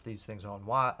well, or if these things are on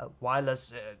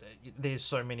wireless, there's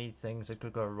so many things that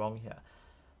could go wrong here.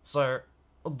 So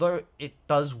although it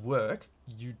does work,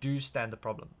 you do stand the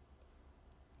problem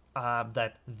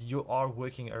that you are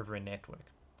working over a network.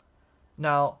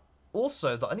 Now,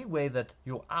 also, the only way that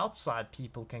your outside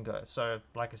people can go, so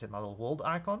like I said, my little world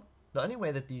icon, the only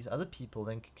way that these other people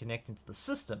then can connect into the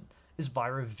system is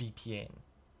via a VPN,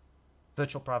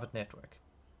 virtual private network.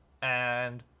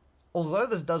 And although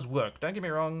this does work, don't get me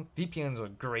wrong, VPNs are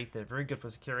great, they're very good for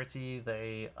security,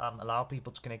 they allow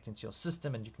people to connect into your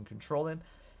system and you can control them,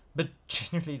 but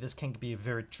generally this can be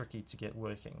very tricky to get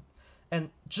working. And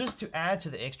just to add to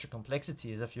the extra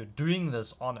complexity is if you're doing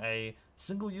this on a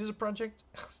single user project,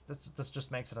 this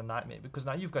just makes it a nightmare, because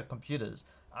now you've got computers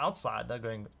outside that are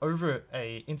going over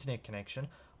a internet connection,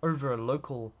 over a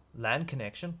local LAN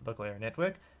connection, local area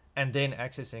network, and then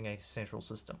accessing a central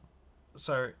system.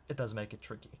 So it does make it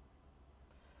tricky.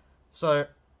 So,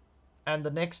 and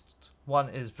the next one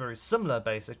is very similar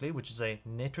basically, which is a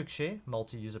network share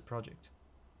multi-user project.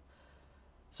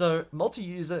 So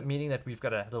multi-user, meaning that we've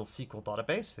got a little SQL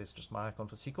database. There's just my icon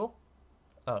for SQL,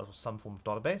 some form of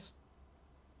database,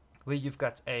 where you've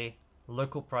got a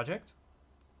local project,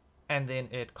 and then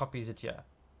it copies it here.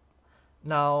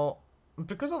 Now,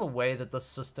 because of the way that the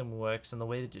system works and the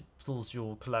way that it pulls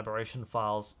your collaboration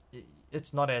files,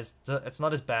 it's not as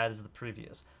bad as the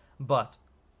previous. But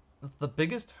the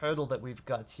biggest hurdle that we've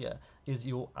got here is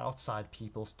your outside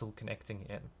people still connecting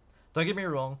in. Don't get me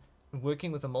wrong,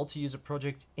 working with a multi-user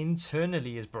project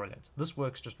internally is brilliant. This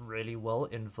works just really well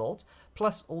in Vault,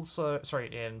 plus also,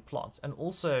 in Plant. And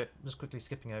also, just quickly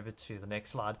skipping over to the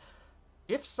next slide,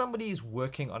 if somebody is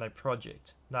working on a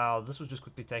project, now this was just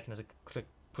quickly taken as a quick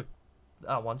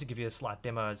I want to give you a slight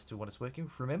demo as to what it's working.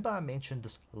 Remember I mentioned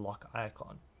this lock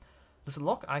icon. This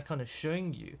lock icon is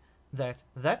showing you that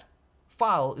that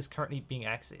file is currently being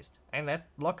accessed, and that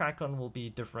lock icon will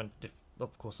be different if,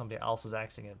 of course, somebody else is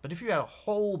accessing it. But if you had a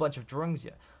whole bunch of drawings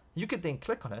here, you could then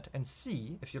click on it and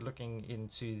see, if you're looking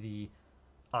into the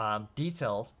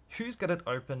details, who's got it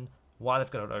open, why they've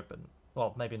got it open.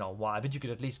 Well, maybe not why, but you could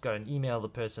at least go and email the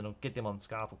person or get them on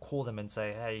Skype or call them and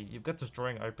say, hey, you've got this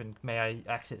drawing open, may I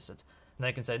access it? And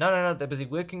they can say, no, they're busy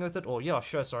working with it, or yeah,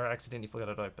 sure, sorry, I accidentally forgot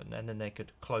it open, and then they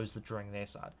could close the drawing their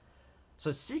side. So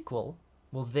SQL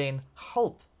will then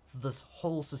help this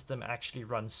whole system actually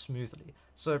run smoothly.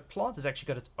 So Plant has actually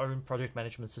got its own project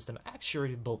management system actually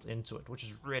already built into it, which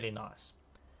is really nice.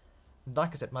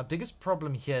 Like I said, my biggest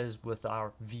problem here is with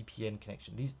our VPN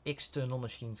connection, these external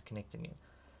machines connecting in.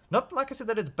 Not like I said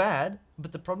that it's bad,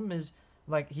 but the problem is,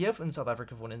 like here in South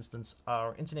Africa, for instance,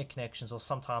 our internet connections are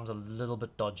sometimes a little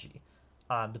bit dodgy,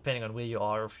 depending on where you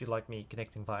are, if you're like me,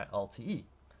 connecting via LTE.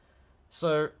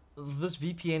 So this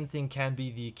VPN thing can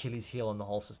be the Achilles heel in the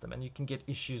whole system, and you can get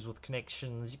issues with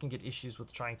connections, you can get issues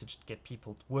with trying to just get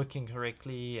people working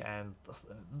correctly, and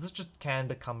this just can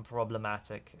become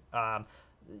problematic.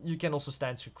 You can also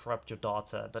stand to corrupt your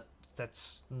data, but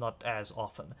that's not as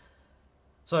often.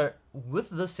 So with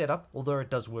this setup, although it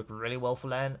does work really well for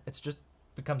LAN, it just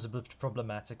becomes a bit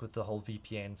problematic with the whole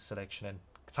VPN selection and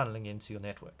tunneling into your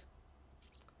network.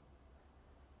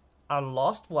 Our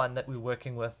last one that we're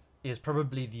working with is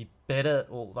probably the better,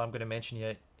 or that I'm going to mention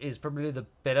here, is probably the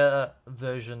better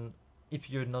version if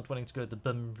you're not wanting to go the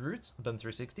BIM route, BIM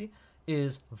 360,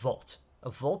 is Vault,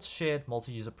 a Vault shared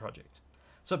multi-user project.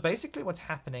 So basically what's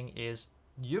happening is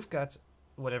you've got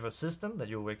whatever system that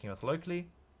you're working with locally,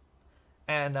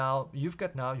 and now you've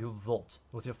got your Vault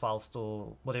with your file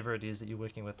store, whatever it is that you're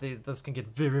working with. This can get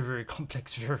very, very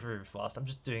complex very, very fast. I'm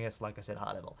just doing it, like I said,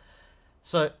 high level.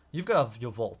 So you've got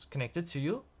your Vault connected to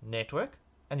your network,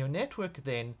 and your network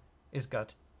then is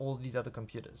got all these other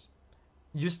computers.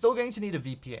 You're still going to need a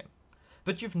VPN,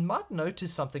 but you might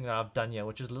notice something that I've done here,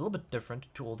 which is a little bit different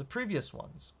to all the previous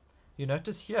ones. You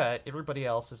notice here, everybody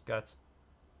else has got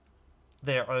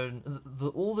their own,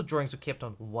 all the drawings are kept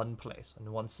on one place,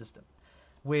 on one system.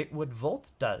 What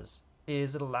Vault does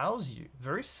is it allows you,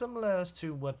 very similar as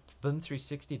to what BIM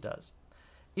 360 does,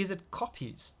 is it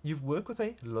copies. You work with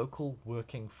a local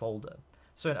working folder.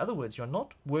 So in other words, you're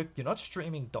not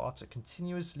streaming data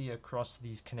continuously across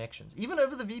these connections. Even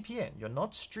over the VPN, you're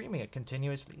not streaming it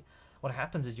continuously. What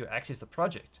happens is you access the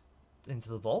project into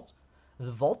the Vault.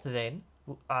 The Vault then,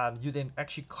 you then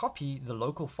actually copy the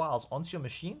local files onto your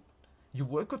machine. You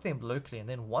work with them locally, and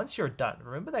then once you're done,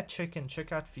 remember that check-in,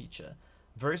 check-out feature.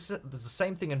 There's the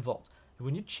same thing in Vault.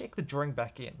 When you check the drawing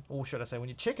back in, or should I say, when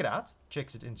you check it out,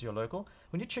 checks it into your local,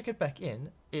 when you check it back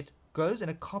in, it goes and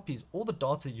it copies all the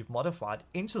data you've modified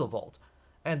into the Vault.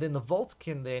 And then the Vault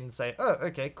can then say, oh,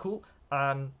 okay, cool,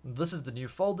 this is the new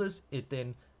folders. It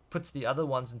then puts the other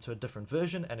ones into a different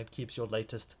version, and it keeps your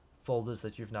latest folders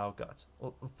that you've now got,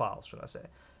 or files, should I say.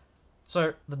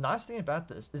 So the nice thing about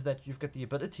this is that you've got the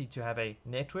ability to have a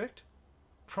networked,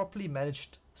 properly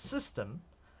managed system,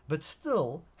 but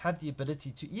still have the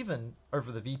ability to, even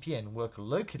over the VPN, work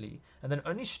locally and then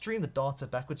only stream the data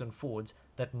backwards and forwards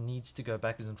that needs to go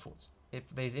backwards and forwards. If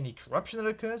there's any corruption that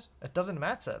occurs, it doesn't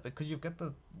matter because you've got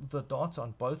the data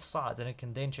on both sides, and it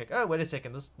can then check, oh, wait a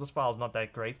second, this file's not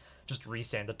that great, just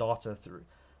resend the data through.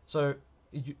 So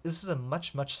this is a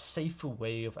much, much safer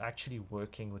way of actually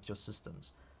working with your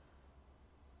systems.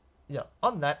 Yeah,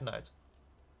 on that note,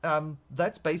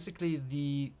 that's basically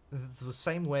the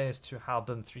same way as to how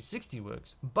BIM 360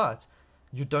 works, but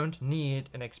you don't need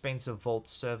an expensive Vault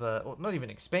server, or not even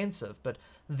expensive, but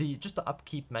just the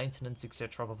upkeep, maintenance,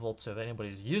 etc. of a Vault server. Anybody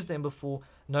who's used them before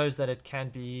knows that it can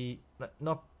be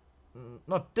not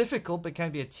difficult, but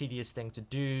can be a tedious thing to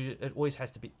do. It always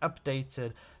has to be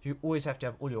updated. You always have to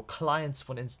have all your clients,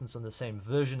 for instance, on the same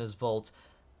version as Vault.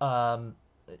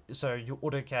 So your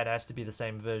AutoCAD has to be the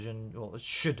same version, or it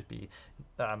should be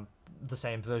the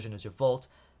same version as your Vault.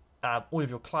 All of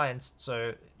your clients,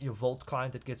 so your Vault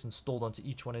client that gets installed onto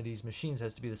each one of these machines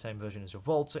has to be the same version as your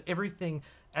Vault. So everything,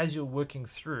 as you're working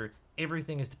through,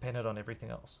 everything is dependent on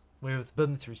everything else. Where with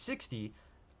BIM 360,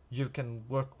 you can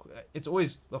work, it's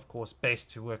always, of course, best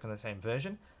to work on the same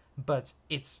version, but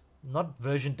it's not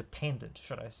version dependent,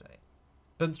 should I say.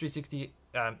 BIM 360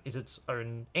 is its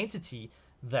own entity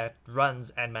that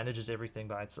runs and manages everything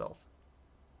by itself.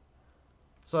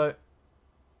 So,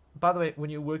 by the way,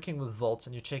 when you're working with Vault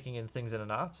and you're checking in things in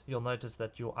and out, you'll notice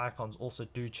that your icons also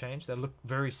do change. They look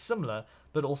very similar,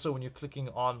 but also when you're clicking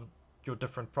on your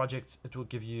different projects, it will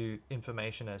give you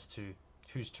information as to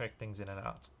who's checked things in and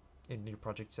out in your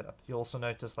project setup. You'll also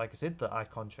notice, like I said, the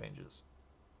icon changes.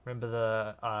 Remember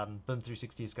the BIM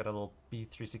 360's got a little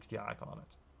B360 icon on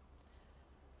it.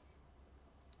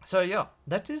 So yeah,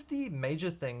 that is the major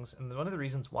things, and one of the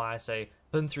reasons why I say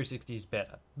BIM 360 is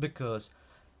better, because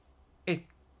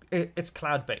it's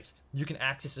cloud-based. You can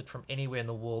access it from anywhere in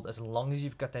the world as long as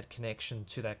you've got that connection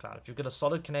to that cloud. If you've got a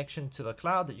solid connection to the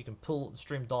cloud that you can pull,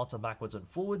 stream data backwards and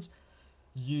forwards,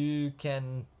 you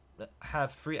can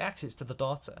have free access to the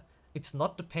data. It's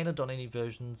not dependent on any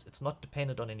versions, it's not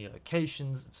dependent on any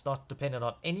locations, it's not dependent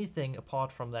on anything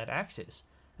apart from that access.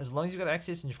 As long as you've got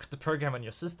access and you've got the program on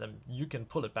your system, you can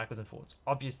pull it backwards and forwards.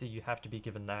 Obviously, you have to be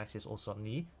given the access also on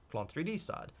the Plant 3D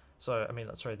side. So, I mean,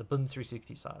 sorry, the BIM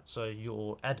 360 side. So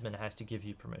your admin has to give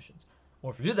you permissions.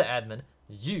 Or if you're the admin,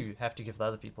 you have to give the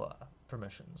other people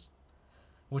permissions.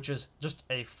 Which is just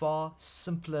a far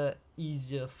simpler,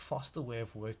 easier, faster way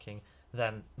of working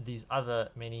than these other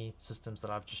many systems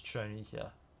that I've just shown you here.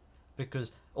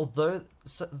 Because although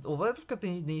they've got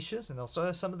the niches, and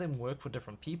also some of them work for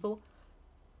different people,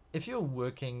 if you're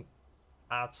working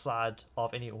outside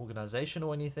of any organization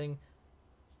or anything,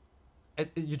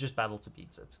 you just battle to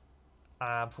beat it.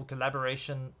 For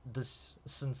collaboration,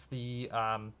 since the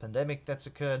pandemic that's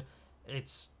occurred,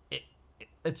 it's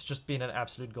just been an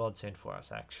absolute godsend for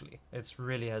us, actually. It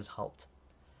really has helped.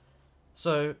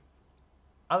 So,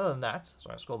 other than that,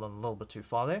 sorry, I scrolled on a little bit too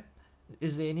far there.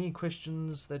 Is there any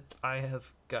questions that I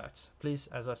have got? Please,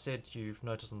 as I said, you've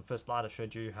noticed on the first slide I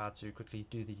showed you how to quickly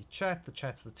do the chat. The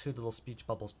chat's the two little speech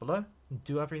bubbles below.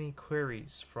 Do I have any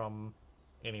queries from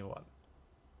anyone?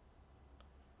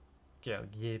 Okay, I'll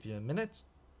give you a minute,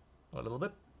 or a little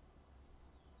bit.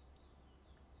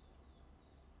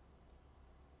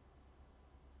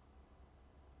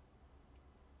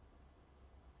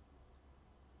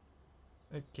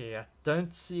 Okay, I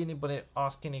don't see anybody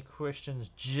ask any questions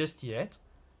just yet.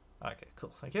 Okay,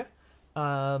 cool, thank you.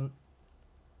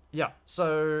 Yeah,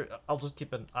 so I'll just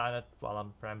keep an eye on it while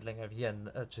I'm rambling over here and,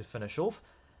 to finish off.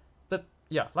 But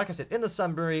yeah, like I said, in the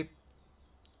summary,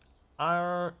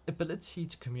 our ability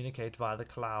to communicate via the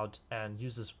cloud and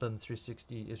use this BIM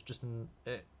 360 is just,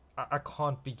 I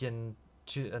can't begin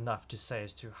enough to say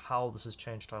as to how this has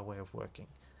changed our way of working.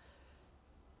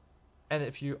 And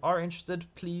if you are interested,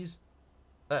 please,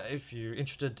 if you're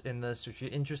interested in this, if you're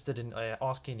interested in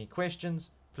asking any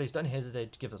questions, please don't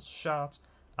hesitate to give us a shout.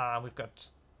 We've got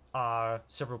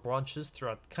several branches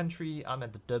throughout the country. I'm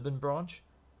at the Durban branch.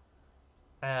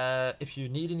 If you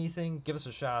need anything, give us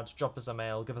a shout, drop us a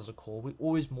mail, give us a call. We're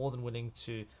always more than willing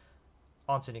to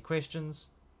answer any questions.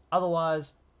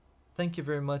 Otherwise, thank you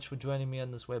very much for joining me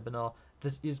on this webinar.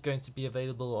 This is going to be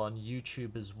available on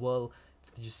YouTube as well.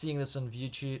 If you're seeing this on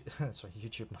YouTube, sorry,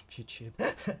 YouTube, not YouTube.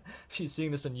 If you're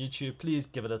seeing this on YouTube, please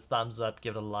give it a thumbs up,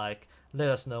 give it a like. Let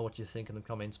us know what you think in the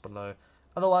comments below.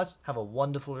 Otherwise, have a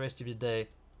wonderful rest of your day.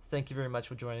 Thank you very much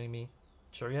for joining me.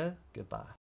 Cheerio. Goodbye.